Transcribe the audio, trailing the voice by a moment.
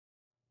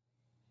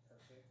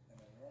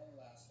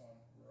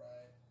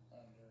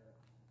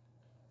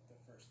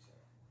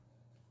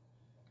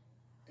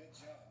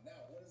job. Now,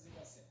 what is he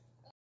missing?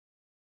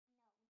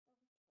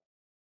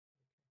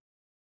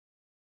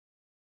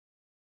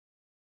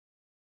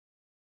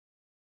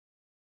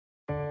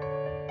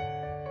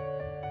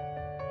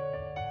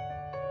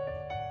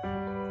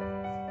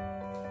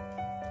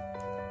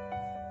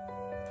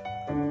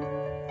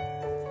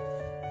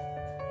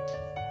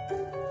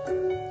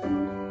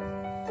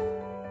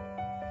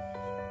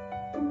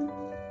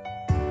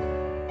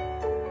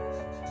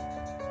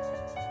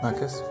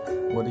 Marcus,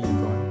 what are you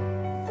drawing?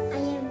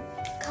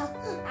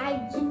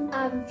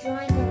 I'm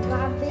drawing a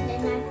Robin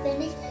and I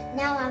finished.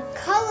 Now I'm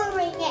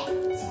coloring it.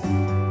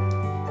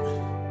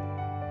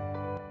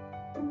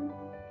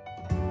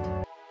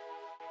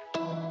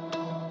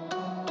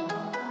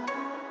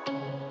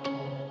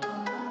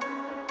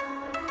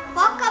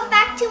 Welcome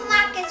back to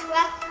Marcus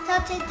World. So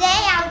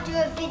today I'll do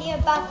a video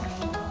about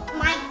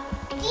my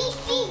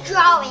DC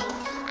drawing.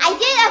 I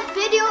did a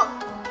video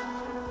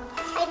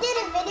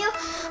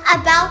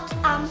about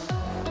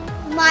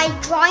my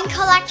drawing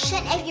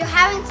collection. If you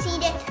haven't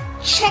seen it,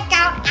 check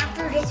out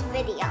after this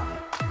video.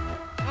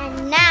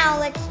 And now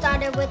let's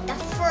start it with the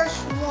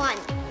first one.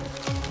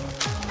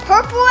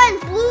 Purple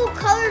and blue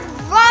colored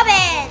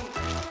Robin.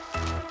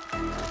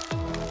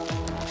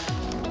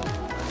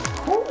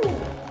 Ooh.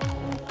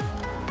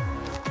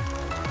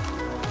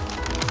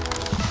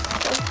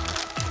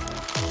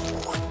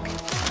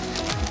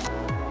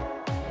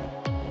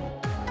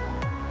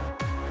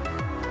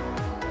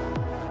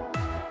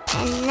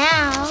 And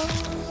now,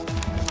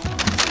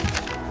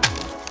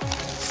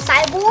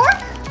 Cyborg.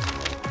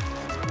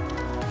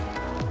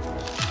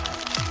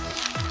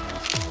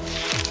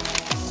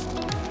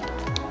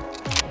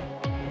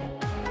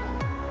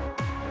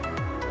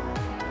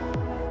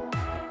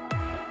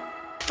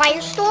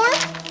 Firestorm.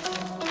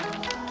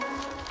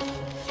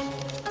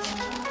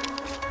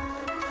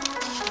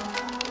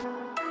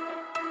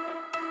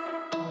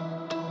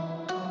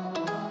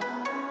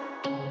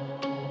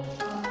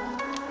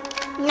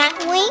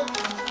 Nightwing.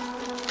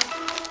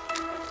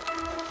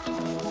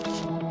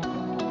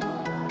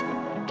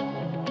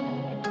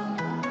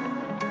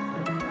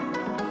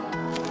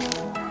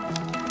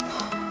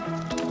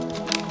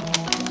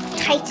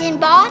 Titan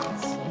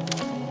bots.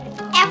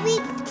 Every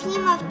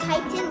team of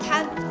Titans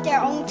have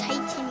their own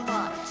Titan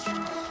bots.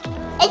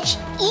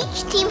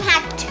 Each team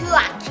has two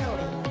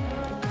actually.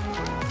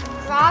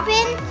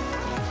 Robin.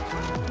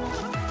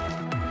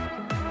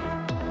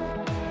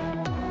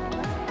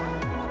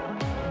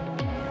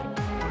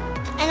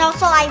 And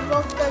also I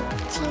wrote the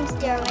teams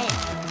they're in.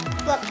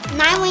 Look,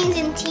 Nightwing's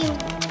in team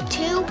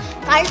 2,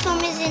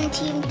 Firestorm is in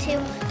team 2,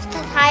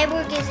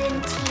 Cyborg is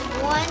in team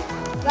 1,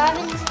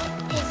 Robin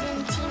is in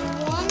team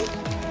 1.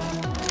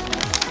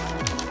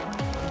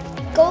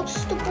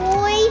 Ghost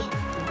Boy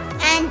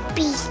and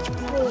Beast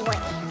Boy.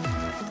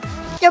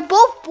 They're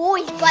both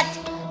boys, but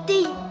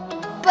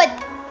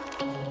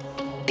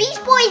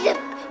Beast Boy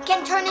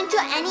can turn into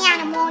any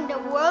animal in the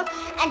world,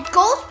 and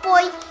Ghost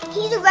Boy,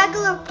 he's a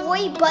regular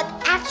boy, but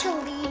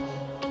actually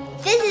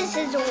this is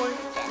his origin.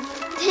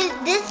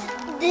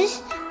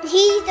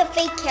 He's the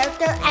fake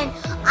character, and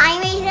I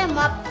made him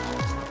up.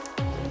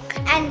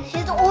 And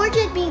his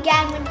origin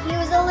began when he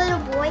was a little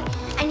boy,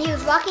 and he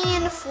was walking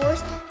in the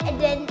forest, and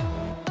then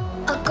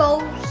a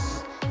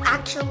ghost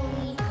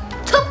actually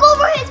took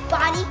over his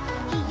body.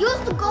 He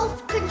used the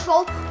ghost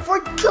control for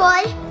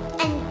good,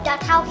 and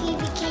that's how he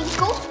became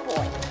Ghost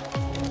Boy.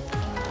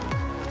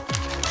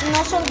 And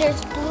also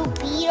there's Blue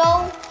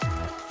Beetle.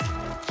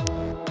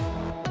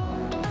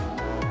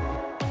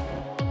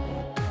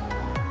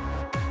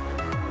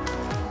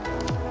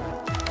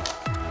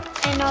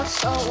 And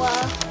also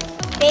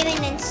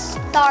Raven and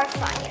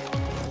Starfire.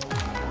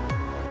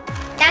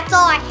 That's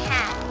all I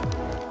had.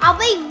 I'll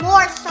make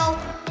more, so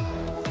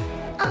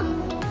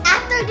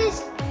after the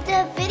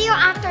video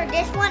after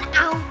this one,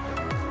 I'll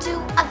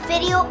do a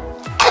video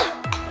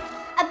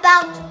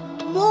about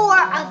more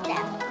of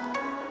them.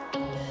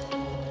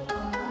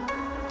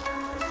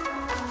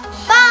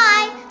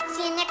 Bye!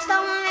 See you next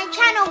time on my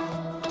channel.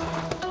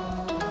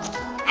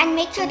 And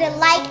make sure to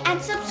like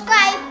and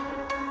subscribe.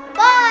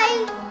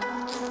 Bye!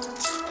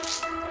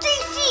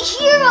 DC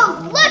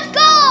Heroes, let's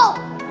go!